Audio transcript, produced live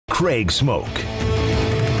Craig Smoke.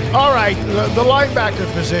 All right, the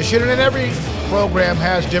linebacker position, and every program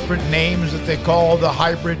has different names that they call the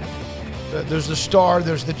hybrid. There's the star,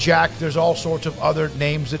 there's the jack, there's all sorts of other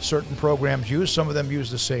names that certain programs use. Some of them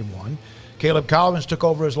use the same one. Caleb Collins took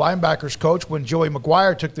over as linebackers coach when Joey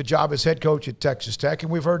McGuire took the job as head coach at Texas Tech,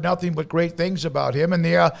 and we've heard nothing but great things about him. And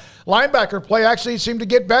the linebacker play actually seemed to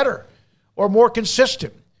get better or more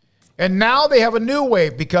consistent. And now they have a new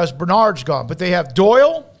wave because Bernard's gone, but they have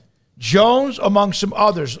Doyle, Jones, among some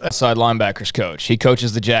others. Outside linebackers coach. He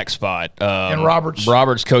coaches the jack spot. And Roberts.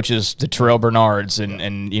 Roberts coaches the Terrell Bernards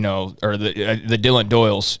and you know, or the Dylan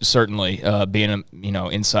Doyles, certainly, being a, you know,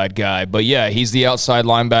 inside guy. But, yeah, he's the outside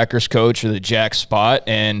linebackers coach or the jack spot.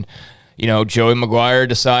 And, you know, Joey McGuire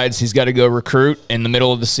decides he's got to go recruit in the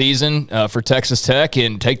middle of the season for Texas Tech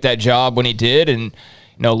and take that job when he did. And,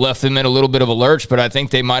 you know, left them in a little bit of a lurch, but I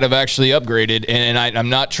think they might have actually upgraded. And I'm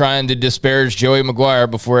not trying to disparage Joey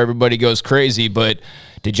McGuire before everybody goes crazy, but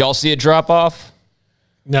did y'all see a drop-off?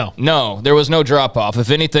 No. No, there was no drop-off.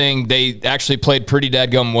 If anything, they actually played pretty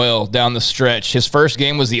dadgum well down the stretch. His first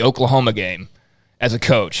game was the Oklahoma game as a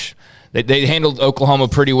coach. They handled Oklahoma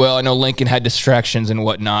pretty well. I know Lincoln had distractions and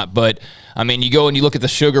whatnot, but, I mean, you go and you look at the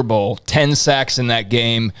Sugar Bowl, 10 sacks in that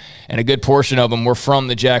game, and a good portion of them were from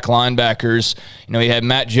the jack linebackers. You know, you had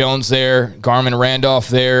Matt Jones there, Garmin Randolph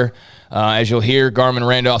there. As you'll hear, Garmin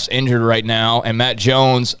Randolph's injured right now, and Matt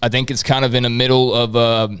Jones, I think it's kind of in the middle of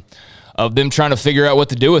them trying to figure out what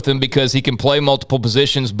to do with him because he can play multiple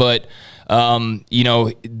positions, but you know,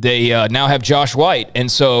 they now have Josh White. And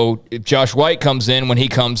so if Josh White comes in, when he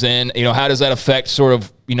comes in, you know, how does that affect sort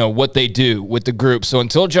of, you know, what they do with the group? So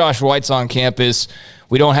until Josh White's on campus,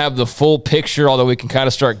 we don't have the full picture, although we can kind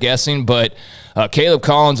of start guessing. But Caleb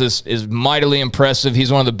Collins is mightily impressive. He's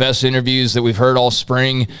one of the best interviews that we've heard all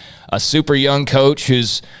spring. A super young coach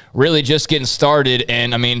who's really just getting started.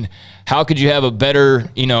 And, I mean, how could you have a better,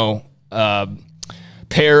 you know,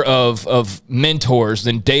 pair of mentors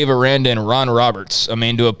than Dave Aranda and Ron Roberts? I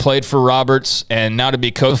mean, to have played for Roberts and now to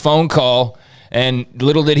be coach, phone call, and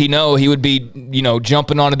little did he know he would be, you know,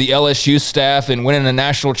 jumping onto the LSU staff and winning a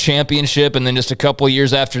national championship, and then just a couple of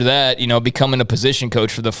years after that, you know, becoming a position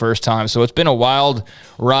coach for the first time. So it's been a wild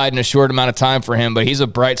ride in a short amount of time for him, but he's a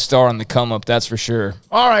bright star on the come-up, that's for sure.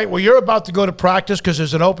 All right, well, you're about to go to practice because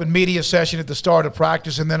there's an open media session at the start of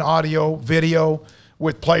practice and then audio, video,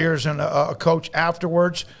 with players and a coach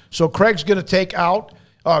afterwards. So Craig's going to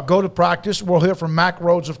go to practice. We'll hear from Mack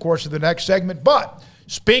Rhodes, of course, in the next segment. But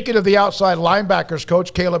speaking of the outside linebackers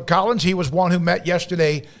coach, Caleb Collins, he was one who met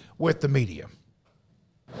yesterday with the media.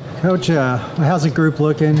 Coach, how's the group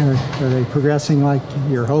looking? Are they progressing like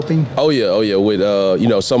you're hoping? Oh yeah. With you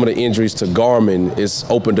know, some of the injuries to Garmin, it's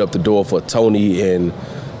opened up the door for Tony and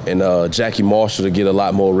Jackie Marshall to get a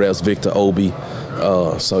lot more reps. Victor Obi.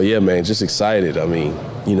 So yeah, man, just excited. I mean,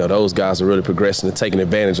 you know, those guys are really progressing and taking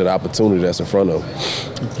advantage of the opportunity that's in front of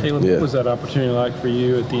them. Caleb, what was that opportunity like for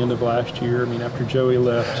you at the end of last year? I mean, after Joey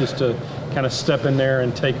left, just to kind of step in there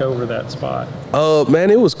and take over that spot?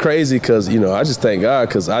 Man, it was crazy because, you know, I just thank God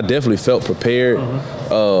because I definitely felt prepared.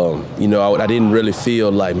 You know, I didn't really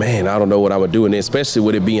feel like, man, I don't know what I would do, and especially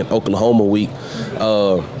with it being Oklahoma week.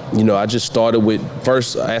 You know, I just started with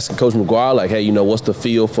first asking Coach McGuire, like, hey, you know, what's the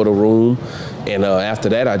feel for the room? And after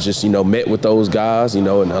that, I just, you know, met with those guys, you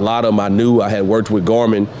know, and a lot of them I knew. I had worked with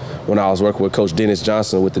Garmin when I was working with Coach Dennis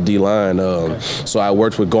Johnson with the D-line. So I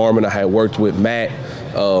worked with Garmin. I had worked with Matt.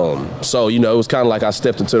 So, you know, it was kind of like I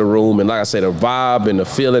stepped into the room, and like I said, the vibe and the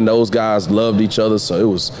feeling, those guys loved each other, so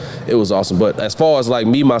it was awesome. But as far as like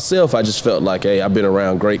me, myself, I just felt like, hey, I've been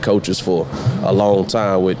around great coaches for a long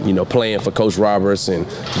time with, you know, playing for Coach Roberts and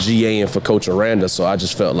GA and for Coach Aranda, so I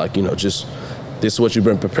just felt like, you know, just this is what you've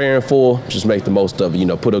been preparing for, just make the most of it, you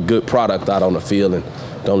know, put a good product out on the field and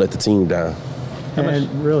don't let the team down.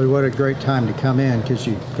 And really, what a great time to come in because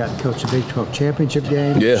you got to coach the Big 12 championship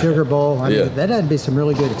game, Sugar Bowl. I mean, that had to be some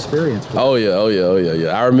really good experience. Oh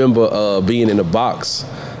yeah. I remember being in the box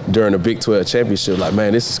during the Big 12 championship, like,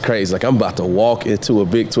 man, this is crazy. Like, I'm about to walk into a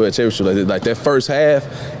Big 12 championship. Like that first half,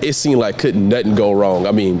 it seemed like couldn't nothing go wrong.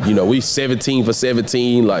 I mean, you know, we 17 for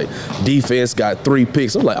 17, like, defense got 3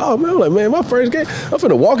 picks. I'm like, oh, man, my first game, I'm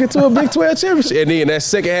finna walk into a Big 12 championship. And then that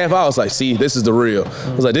second half, I was like, see, this is the real.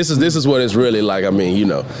 I was like, this is what it's really like. I mean, you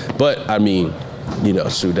know, but, I mean, you know,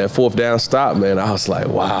 shoot, that fourth down stop, man, I was like,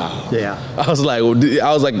 wow. Yeah. I was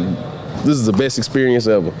like, this is the best experience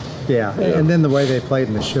ever. Yeah, and then the way they played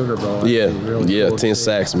in the Sugar Bowl. Really cool 10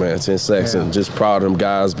 sacks, man, 10 sacks, and just proud of them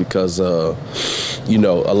guys because, you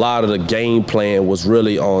know, a lot of the game plan was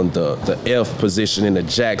really on the F position and the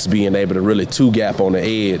jacks being able to really two-gap on the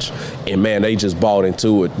edge, and, man, they just bought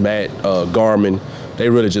into it. Matt, Garmin, they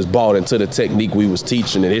really just bought into the technique we was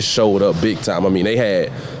teaching, and it showed up big time. I mean, they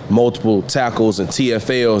had multiple tackles and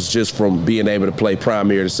TFLs just from being able to play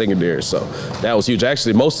primary to secondary. So that was huge.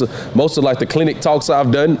 Actually, most of like the clinic talks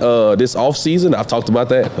I've done this off season, I've talked about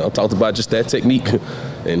that. I've talked about just that technique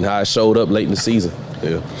and how it showed up late in the season.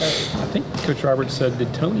 Yeah. I think Coach Roberts said,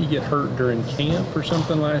 did Tony get hurt during camp or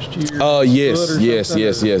something last year?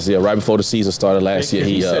 Yes. Yeah, right before the season started last year.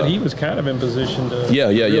 He said he was kind of in position to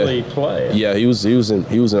really play. Yeah, he was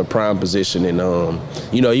in a prime position, and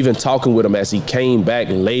even talking with him as he came back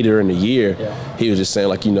later in the year, he was just saying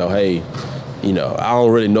like, hey, I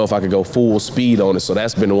don't really know if I could go full speed on it. So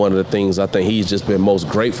that's been one of the things I think he's just been most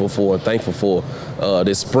grateful for and thankful for.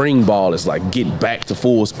 This spring ball is like get back to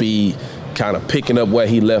full speed, kind of picking up where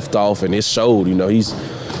he left off, and it showed.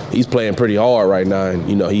 He's playing pretty hard right now,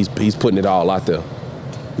 and he's putting it all out there.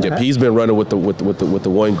 Yeah, he's been running with the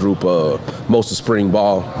one group most of spring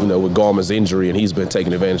ball, with Garmin's injury, and he's been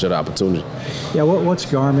taking advantage of the opportunity. Yeah, what's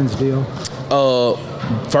Garmin's deal?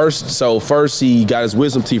 First he got his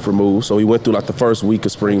wisdom teeth removed, so he went through like the first week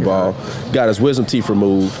of spring ball, got his wisdom teeth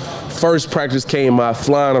removed. First practice came out,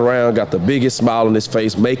 flying around, got the biggest smile on his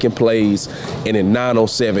face, making plays, and in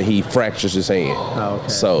 9:07 he fractures his hand. Oh, okay.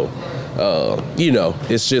 So,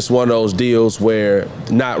 it's just one of those deals where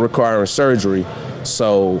not requiring surgery,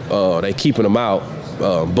 so they keeping him out,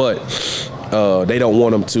 but they don't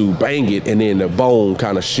want him to bang it and then the bone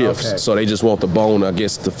kind of shifts. Okay. So they just want the bone, I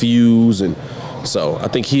guess, to fuse, and so I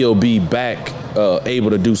think he'll be back able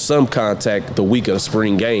to do some contact the week of the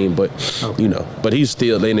spring game, but but he's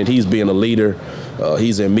still in it. He's being a leader.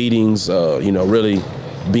 He's in meetings, really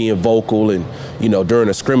being vocal, and during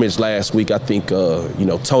the scrimmage last week, I think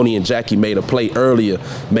Tony and Jackie made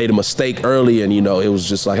a mistake early, and it was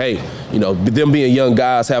just like, hey, them being young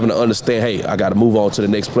guys having to understand, hey, I got to move on to the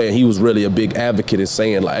next play. And he was really a big advocate in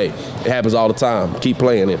saying like, hey, it happens all the time, keep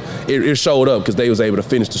playing. And it showed up because they was able to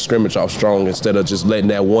finish the scrimmage off strong instead of just letting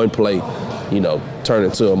that one play turn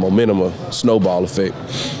into a momentum, a snowball effect.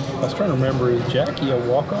 I was trying to remember, is Jackie a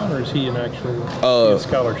walk-on or is he an actual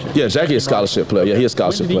scholarship? Yeah, Jackie is a scholarship player. Yeah, he's a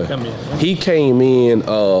scholarship player. When did he come in? He came in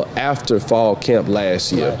after fall camp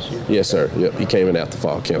last year. Yes, sir. Yep, he came in after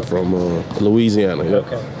fall camp from Louisiana. Yep.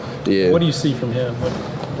 Okay. Yeah. What do you see from him?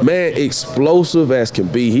 Man, explosive as can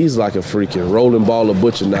be. He's like a freaking rolling ball of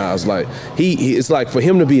butcher knives. Like it's like for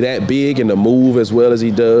him to be that big and to move as well as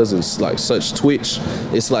he does, and it's like such twitch.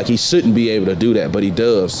 It's like he shouldn't be able to do that, but he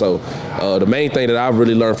does. So the main thing that I've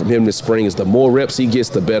really learned from him this spring is the more reps he gets,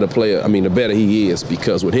 the better player. I mean, the better he is,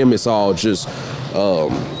 because with him it's all just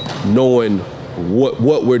knowing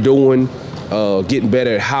what we're doing. Getting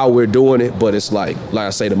better at how we're doing it, but it's like I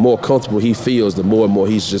say, the more comfortable he feels, the more and more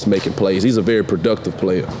he's just making plays. He's a very productive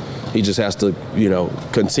player. He just has to,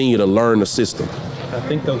 continue to learn the system. I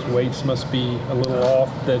think those weights must be a little off.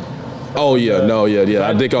 Oh yeah,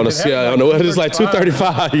 I think on the scale, I don't know what it's like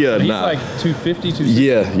 235. Yeah, he's like 250, 260.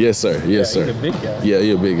 Yeah, yes sir. He's a big guy. Yeah,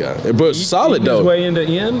 he's a big guy, but solid though. His way into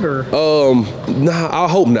end or? Nah, I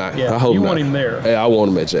hope not. Yeah, I hope you not. want him there. Yeah, I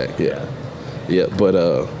want him at Jack. Yeah. Yeah, but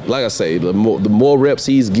like I say, the more reps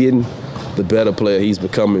he's getting, the better player he's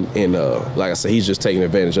becoming. And like I say, he's just taking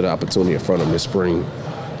advantage of the opportunity in front of him this spring.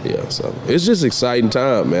 Yeah, so it's just exciting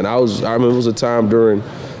time, man. I remember it was a time during,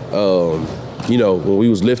 when we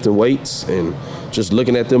was lifting weights and just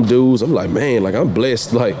looking at them dudes. I'm like, man, like I'm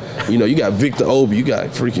blessed. Like, you got Victor Obi, you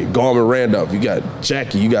got freaking Garmin Randolph, you got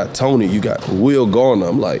Jackie, you got Tony, you got Will Garner.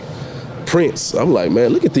 I'm like, Prince. I'm like,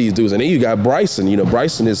 man, look at these dudes. And then you got Bryson.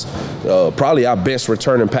 Bryson is probably our best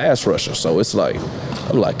returning pass rusher. So it's like,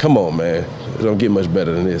 I'm like, come on, man. It don't get much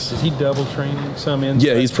better than this. Is he double training some inside?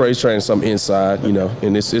 Yeah, he's training some inside,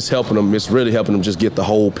 and it's helping him. It's really helping him just get the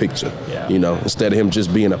whole picture. Yeah. Instead of him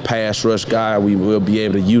just being a pass rush guy, we will be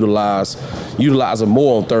able to utilize him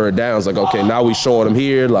more on third downs. Like, okay, now we showing him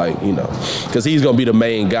here, like, because he's going to be the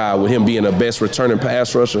main guy. With him being the best returning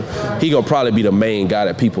pass rusher, he going to probably be the main guy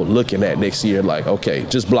that people looking at next year. Like, okay,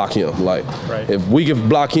 just block him. Like, if we could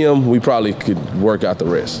block him, we probably could work out the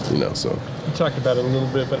rest, so. You talked about it a little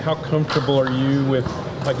bit, but how comfortable are you with,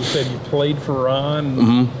 like you said, you played for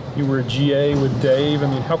Ron, you were a GA with Dave. I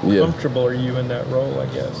mean, how comfortable are you in that role, I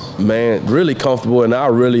guess? Man, really comfortable, and I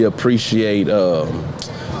really appreciate,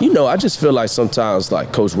 I just feel like sometimes,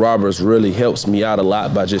 like, Coach Roberts really helps me out a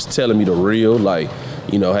lot by just telling me the real, like,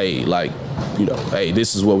 hey,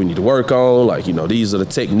 this is what we need to work on. Like, these are the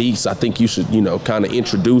techniques I think you should, kind of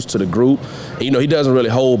introduce to the group. And, he doesn't really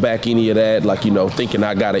hold back any of that, like, thinking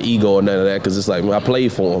I got an ego or none of that, because it's like, I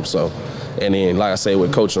played for him. So, and then, like I say,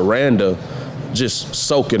 with Coach Aranda, just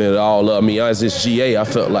soaking it all up. I mean, as this GA, I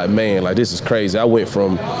felt like, man, like, this is crazy. I went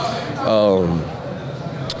from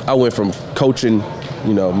coaching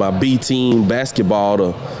you know, my B team basketball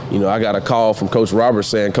to, you know, I got a call from Coach Roberts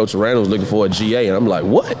saying Coach Aranda was looking for a GA, and I'm like,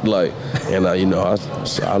 what? Like, and you know,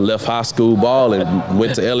 I left high school ball and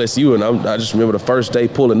went to LSU, and I just remember the first day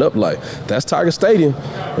pulling up, like, that's Tiger Stadium.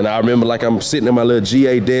 And I remember, like, I'm sitting at my little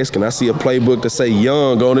GA desk, and I see a playbook that say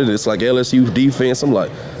Young on it. It's like LSU defense. I'm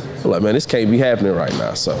like, man, this can't be happening right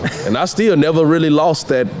now. So, and I still never really lost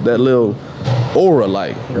that little aura.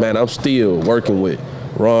 Like, man, I'm still working with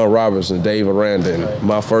Ron Roberts and Dave Aranda, and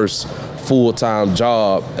my first full-time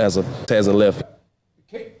job hasn't left.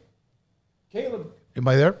 Caleb, am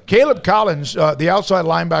I there? Caleb Collins, the outside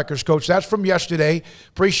linebackers coach. That's from yesterday.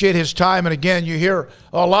 Appreciate his time. And again, you hear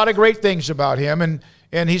a lot of great things about him,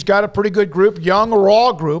 and he's got a pretty good group, young,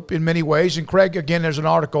 raw group in many ways. And Craig, again, there's an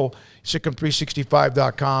article,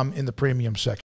 Sic'Em365.com in the premium section.